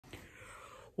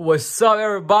What's up,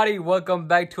 everybody? Welcome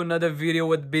back to another video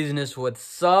with Business.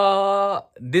 What's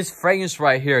up? This fragrance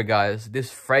right here, guys,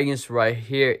 this fragrance right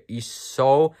here is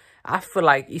I feel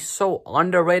like it's so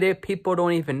underrated. People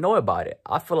don't even know about it.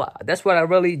 I feel like that's what I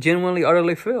really genuinely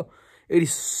utterly feel. It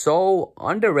is so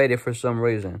underrated for some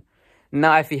reason.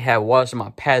 Now, if you have watched my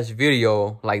past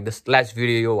video, like this last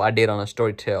video I did on a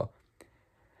Storytel,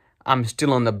 I'm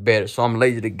still on the bed, so I'm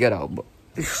lazy to get out. But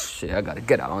shit, I gotta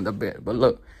get out on the bed. But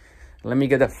look, let me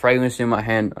get the fragrance in my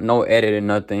hand. No editing,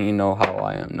 nothing. You know how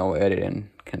I am. No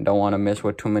editing. Don't want to mess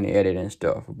with too many editing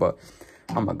stuff. But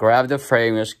I'm gonna grab the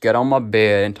fragrance, get on my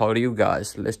bed, and talk to you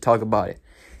guys. Let's talk about it.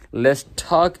 Let's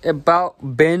talk about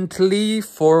Bentley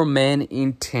for Men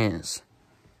Intense.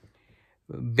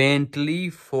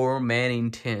 Bentley for Men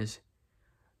Intense.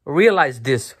 Realize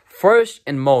this first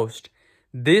and most.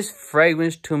 This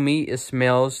fragrance to me, it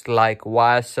smells like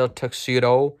YSL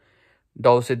Tuxedo,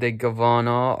 Dolce &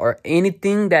 Gabbana, or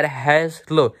anything that has,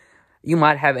 look, you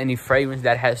might have any fragrance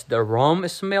that has the rum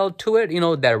smell to it. You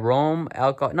know, that rum,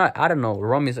 alcohol. No, I don't know.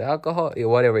 Rum is alcohol,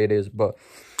 whatever it is. But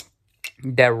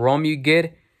that rum you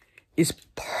get is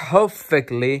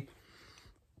perfectly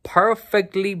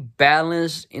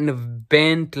balanced in the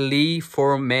Bentley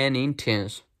for Men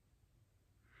Intense.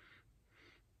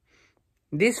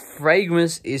 This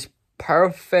fragrance is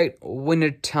perfect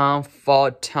wintertime,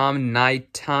 fall time,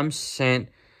 nighttime scent.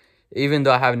 Even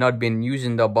though I have not been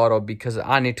using the bottle because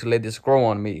I need to let this grow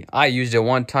on me. I used it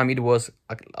one time. It was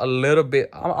a little bit.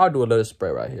 I'll do a little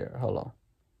spray right here. Hold on.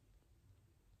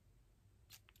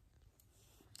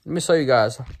 Let me show you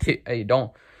guys. Hey,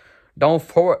 don't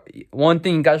forward. One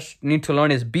thing you guys need to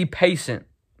learn is be patient.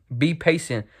 Be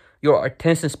patient. Your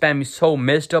attention span is so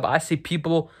messed up. I see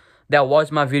people that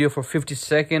watch my video for 50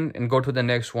 seconds and go to the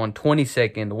next one, 20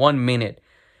 seconds, 1 minute.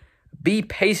 Be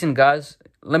patient, guys.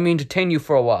 Let me entertain you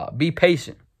for a while. Be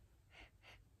patient.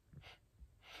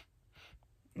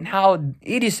 Now,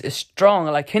 it is strong.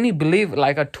 Like, can you believe,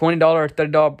 like, a $20 or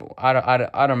 $30? I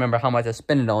don't remember how much I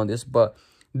spent on this, but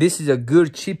this is a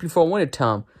good cheapie for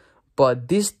wintertime. But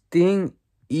this thing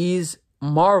is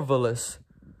marvelous.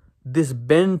 This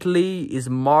Bentley is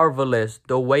marvelous.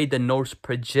 The way the notes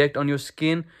project on your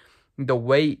skin, the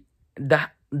way the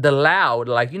loud,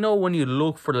 like, you know, when you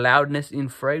look for loudness in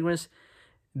fragrance,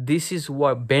 this is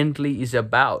what Bentley is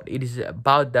about. It is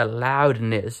about the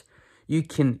loudness. You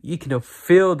can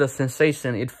feel the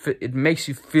sensation. It makes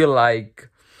you feel like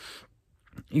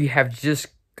you have just,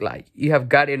 like, you have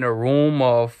got in a room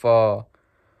of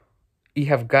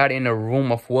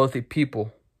wealthy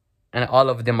people, and all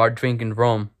of them are drinking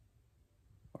rum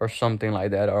or something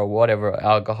like that, or whatever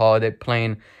alcohol they're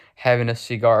playing, having a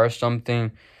cigar or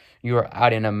something. You're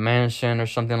out in a mansion or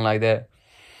something like that.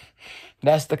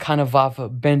 That's the kind of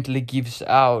vibe Bentley gives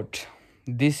out.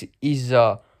 This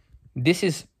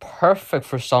is perfect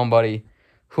for somebody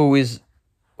who is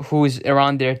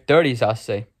around their 30s, I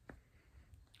say.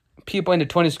 People in the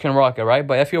 20s can rock it, right?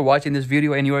 But if you're watching this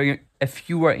video and if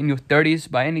you are in your 30s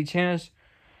by any chance,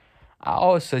 I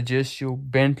would suggest you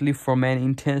Bentley for Men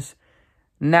Intense.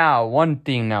 Now, one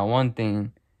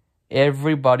thing.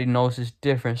 Everybody knows it's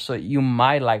different, so you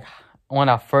might, like, when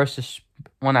I first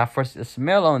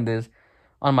smell on this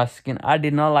on my skin, I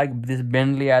did not like this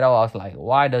Bentley at all. I was like,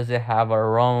 why does it have a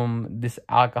rum, this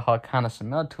alcohol kind of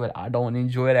smell to it? I don't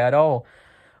enjoy it at all.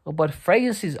 But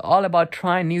fragrance is all about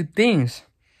trying new things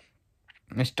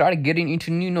and start getting into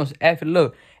new notes.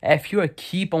 If you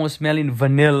keep on smelling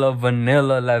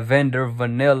vanilla, lavender,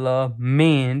 vanilla,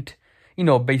 mint, you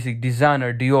know, basic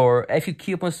designer, Dior. If you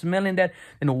keep on smelling that,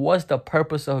 then what's the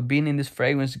purpose of being in this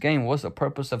fragrance game? What's the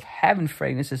purpose of having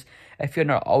fragrances if you're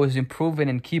not always improving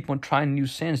and keep on trying new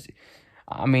scents?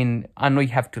 I mean, I know you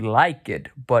have to like it,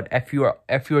 but if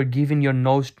you're giving your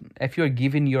nose a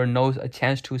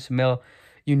chance to smell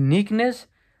uniqueness,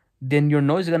 then your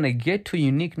nose is gonna get to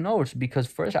unique notes. Because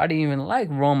first, I didn't even like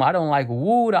rum. I don't like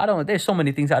wood. There's so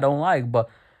many things I don't like, but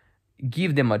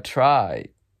give them a try.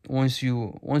 Once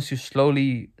you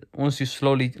slowly,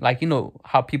 like, you know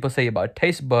how people say about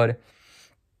taste bud,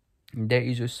 there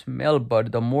is a smell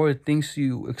bud. The more things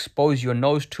you expose your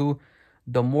nose to,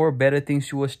 the more better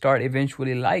things you will start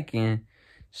eventually liking.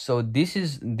 So this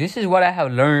is what I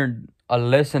have learned, a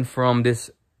lesson from this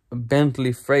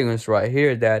Bentley fragrance right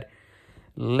here, that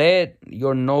let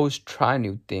your nose try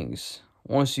new things.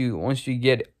 Once you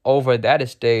get over that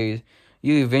stage,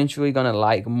 you eventually gonna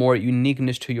like more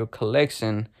uniqueness to your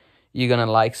collection. You're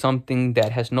gonna like something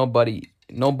that has nobody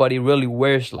really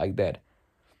wears like that.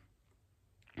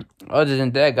 Other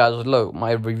than that, guys, look,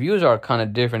 my reviews are kind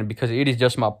of different because it is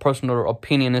just my personal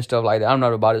opinion and stuff like that. I'm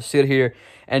not about to sit here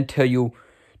and tell you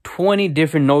 20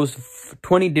 different notes,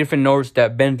 20 different notes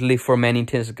that Bentley for Men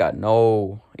Intense got.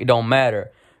 No, it don't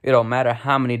matter. It don't matter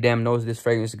how many damn notes this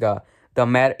fragrance got. The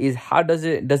matter is, how does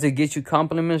it get you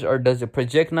compliments, or does it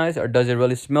project nice, or does it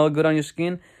really smell good on your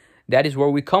skin? That is where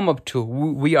we come up to.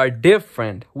 We are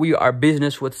different. We are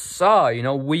business with Saw. You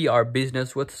know, we are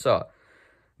business with Saw.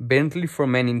 Bentley for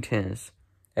Men Intense.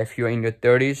 If you're in your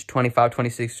 30s, 25,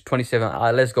 26,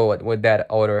 27, let's go with that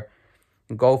order.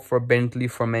 Go for Bentley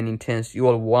for Men Intense. You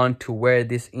will want to wear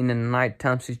this in a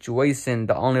nighttime situation.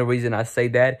 The only reason I say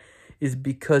that is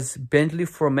because Bentley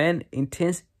for Men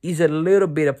Intense is a little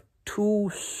bit of too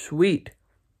sweet.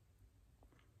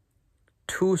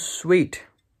 Too sweet.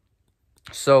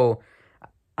 So,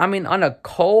 I mean, on a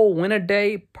cold winter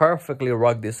day, perfectly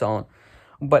rock this on.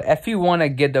 But if you want to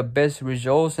get the best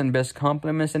results and best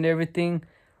compliments and everything,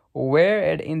 wear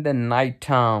it in the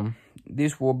nighttime.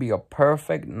 This will be a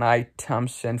perfect nighttime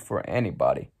scent for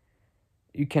anybody.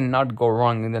 You cannot go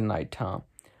wrong in the nighttime.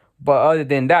 But other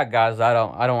than that, guys, I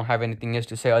don't have anything else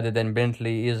to say other than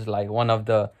Bentley is like one of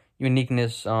the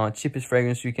uniqueness, cheapest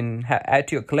fragrance you can add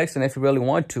to your collection if you really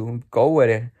want to. Go with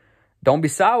it. Don't be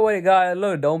shy with it, guys.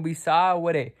 Look, don't be shy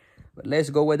with it. But let's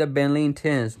go with the Bentley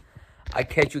Intense. I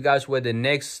catch you guys with the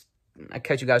next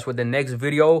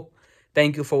video.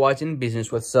 Thank you for watching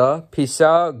Business with Saw. Peace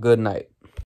out. Good night.